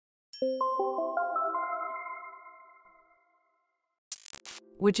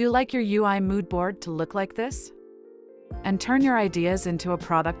Would you like your UI mood board to look like this? And turn your ideas into a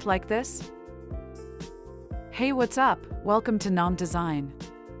product like this? Hey, what's up? Welcome to Nom Design.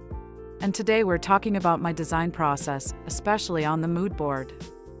 And today we're talking about my design process, especially on the mood board.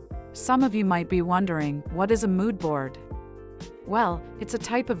 Some of you might be wondering, what is a mood board? Well, it's a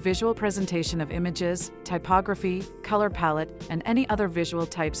type of visual presentation of images, typography, color palette, and any other visual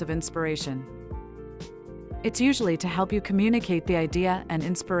types of inspiration. It's usually to help you communicate the idea and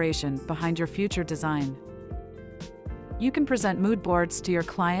inspiration behind your future design. You can present mood boards to your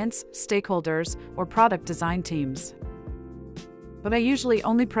clients, stakeholders, or product design teams. But I usually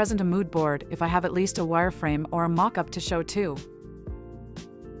only present a mood board if I have at least a wireframe or a mock-up to show too.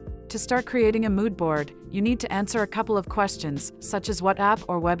 To start creating a mood board, you need to answer a couple of questions, such as what app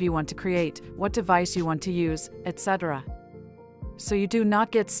or web you want to create, what device you want to use, etc. So you do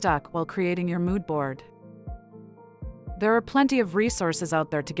not get stuck while creating your mood board. There are plenty of resources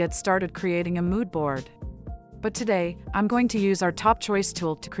out there to get started creating a mood board. But today, I'm going to use our top choice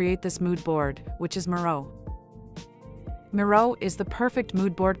tool to create this mood board, which is Miro. Miro is the perfect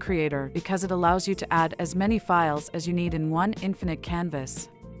mood board creator because it allows you to add as many files as you need in one infinite canvas.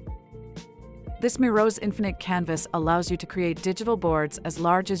 This Miro's infinite canvas allows you to create digital boards as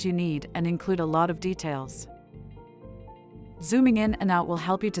large as you need and include a lot of details. Zooming in and out will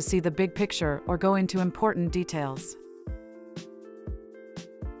help you to see the big picture or go into important details.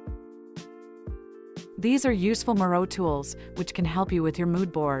 These are useful Miro tools, which can help you with your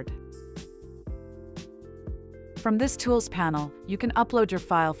mood board. From this Tools panel, you can upload your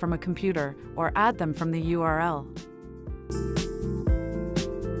file from a computer or add them from the URL.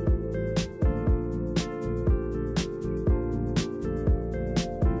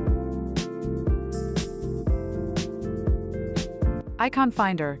 Icon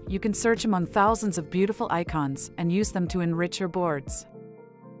Finder, you can search among thousands of beautiful icons and use them to enrich your boards.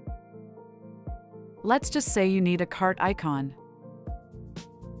 Let's just say you need a cart icon.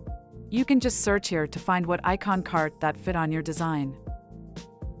 You can just search here to find what icon cart that fit on your design.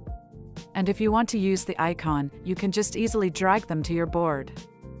 And if you want to use the icon, you can just easily drag them to your board.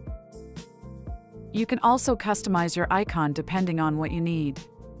 You can also customize your icon depending on what you need.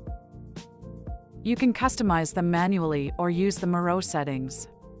 You can customize them manually or use the Miro settings.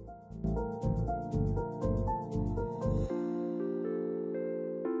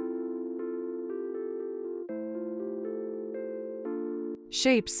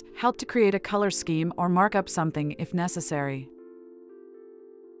 Shapes help to create a color scheme or mark up something if necessary.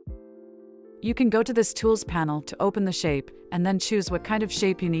 You can go to this Tools panel to open the shape and then choose what kind of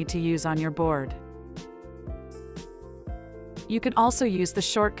shape you need to use on your board. You can also use the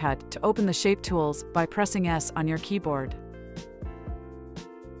shortcut to open the Shape tools by pressing S on your keyboard.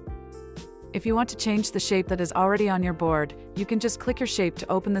 If you want to change the shape that is already on your board, you can just click your shape to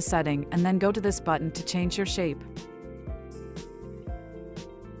open the setting and then go to this button to change your shape.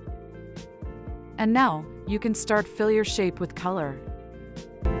 And now, you can start fill your shape with color.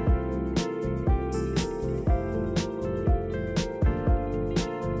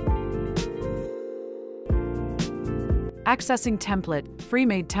 Accessing template,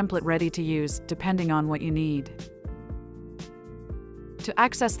 pre-made template ready to use, depending on what you need. To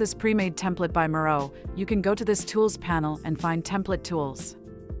access this pre-made template by Miro, you can go to this Tools panel and find Template Tools.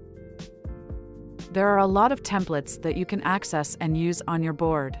 There are a lot of templates that you can access and use on your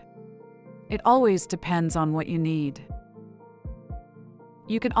board. It always depends on what you need.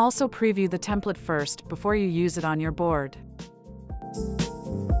 You can also preview the template first before you use it on your board.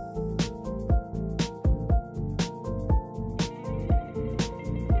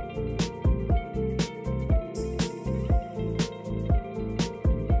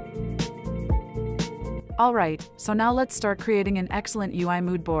 Alright, so now let's start creating an excellent UI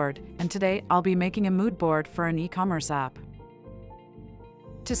mood board, and today I'll be making a mood board for an e-commerce app.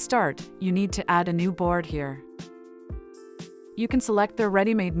 To start, you need to add a new board here. You can select the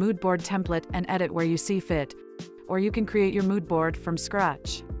ready-made mood board template and edit where you see fit, or you can create your mood board from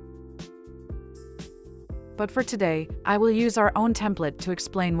scratch. But for today, I will use our own template to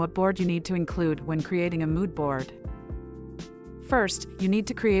explain what board you need to include when creating a mood board. First, you need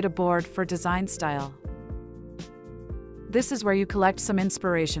to create a board for design style. This is where you collect some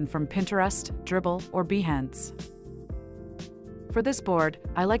inspiration from Pinterest, Dribbble, or Behance. For this board,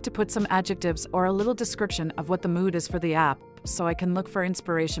 I like to put some adjectives or a little description of what the mood is for the app, so I can look for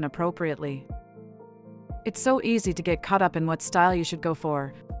inspiration appropriately. It's so easy to get caught up in what style you should go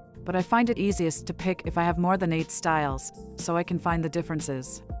for, but I find it easiest to pick if I have more than 8 styles, so I can find the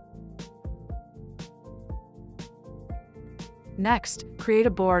differences. Next, create a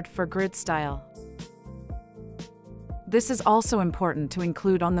board for grid style. This is also important to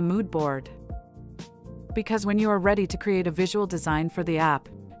include on the mood board, because when you are ready to create a visual design for the app,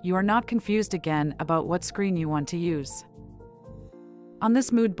 you are not confused again about what screen you want to use. On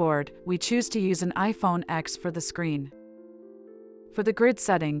this mood board, we choose to use an iPhone X for the screen. For the grid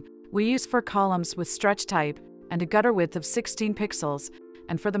setting, we use 4 columns with stretch type and a gutter width of 16 pixels,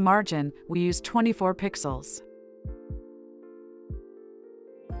 and for the margin, we use 24 pixels.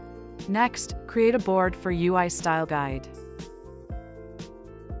 Next, create a board for UI style guide.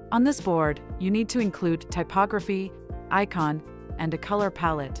 On this board, you need to include typography, icon, and a color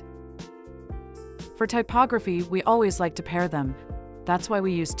palette. For typography, we always like to pair them. That's why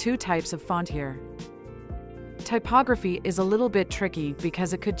we use 2 types of font here. Typography is a little bit tricky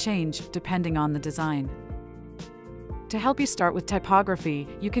because it could change depending on the design. To help you start with typography,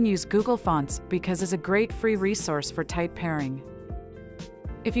 you can use Google Fonts because it's a great free resource for type pairing.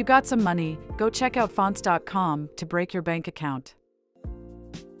 If you got some money, go check out fonts.com to break your bank account.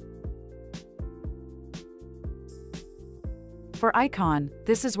 For icon,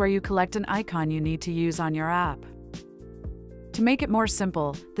 this is where you collect an icon you need to use on your app. To make it more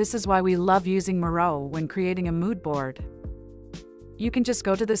simple, this is why we love using Miro when creating a mood board. You can just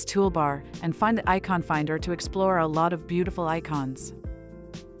go to this toolbar and find the icon finder to explore a lot of beautiful icons.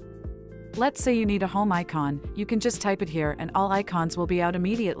 Let's say you need a home icon, you can just type it here and all icons will be out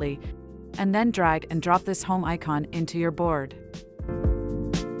immediately, and then drag and drop this home icon into your board.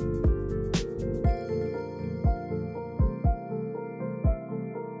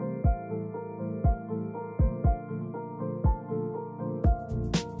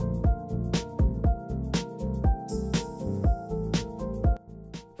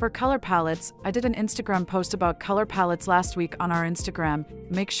 For color palettes, I did an Instagram post about color palettes last week on our Instagram.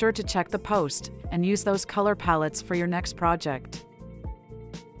 Make sure to check the post and use those color palettes for your next project.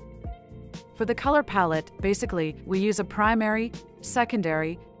 For the color palette, basically, we use a primary,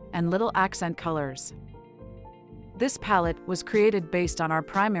 secondary, and little accent colors. This palette was created based on our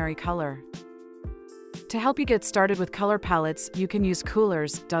primary color. To help you get started with color palettes, you can use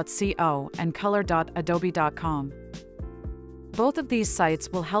coolers.co and color.adobe.com. Both of these sites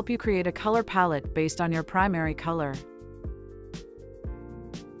will help you create a color palette based on your primary color.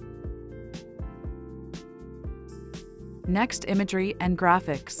 Next, imagery and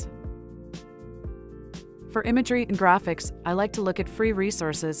graphics. For imagery and graphics, I like to look at free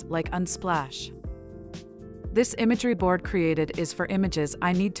resources like Unsplash. This imagery board created is for images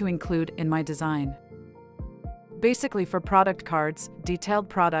I need to include in my design. Basically for product cards, detailed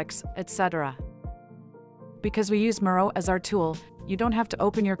products, etc. Because we use Miro as our tool, you don't have to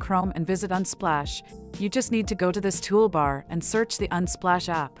open your Chrome and visit Unsplash. You just need to go to this toolbar and search the Unsplash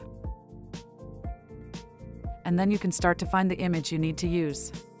app. And then you can start to find the image you need to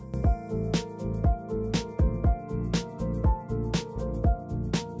use.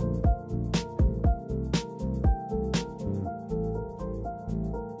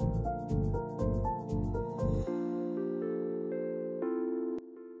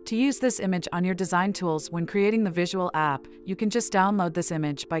 To use this image on your design tools when creating the visual app, you can just download this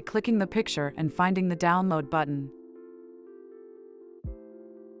image by clicking the picture and finding the download button.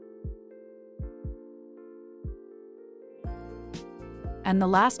 And the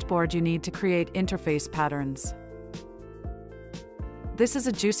last board you need to create interface patterns. This is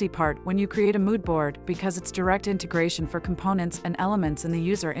a juicy part when you create a mood board because it's direct integration for components and elements in the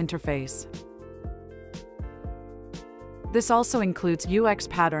user interface. This also includes UX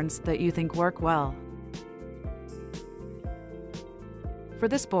patterns that you think work well. For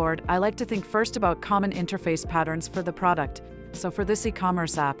this board, I like to think first about common interface patterns for the product. So for this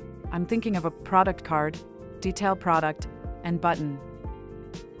e-commerce app, I'm thinking of a product card, detail product, and button.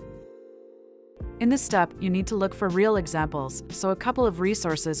 In this step, you need to look for real examples, so a couple of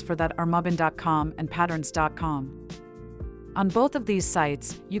resources for that are mubbin.com and patterns.com. On both of these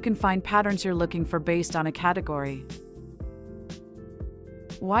sites, you can find patterns you're looking for based on a category.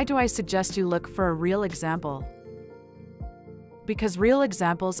 Why do I suggest you look for a real example? Because real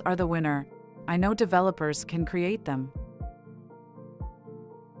examples are the winner. I know developers can create them.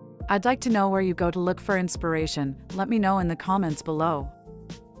 I'd like to know where you go to look for inspiration. Let me know in the comments below.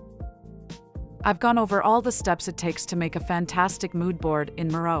 I've gone over all the steps it takes to make a fantastic mood board in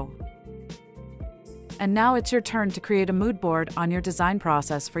Miro. And now it's your turn to create a mood board on your design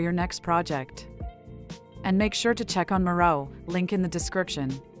process for your next project. And make sure to check on Miro, link in the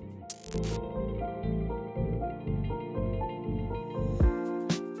description.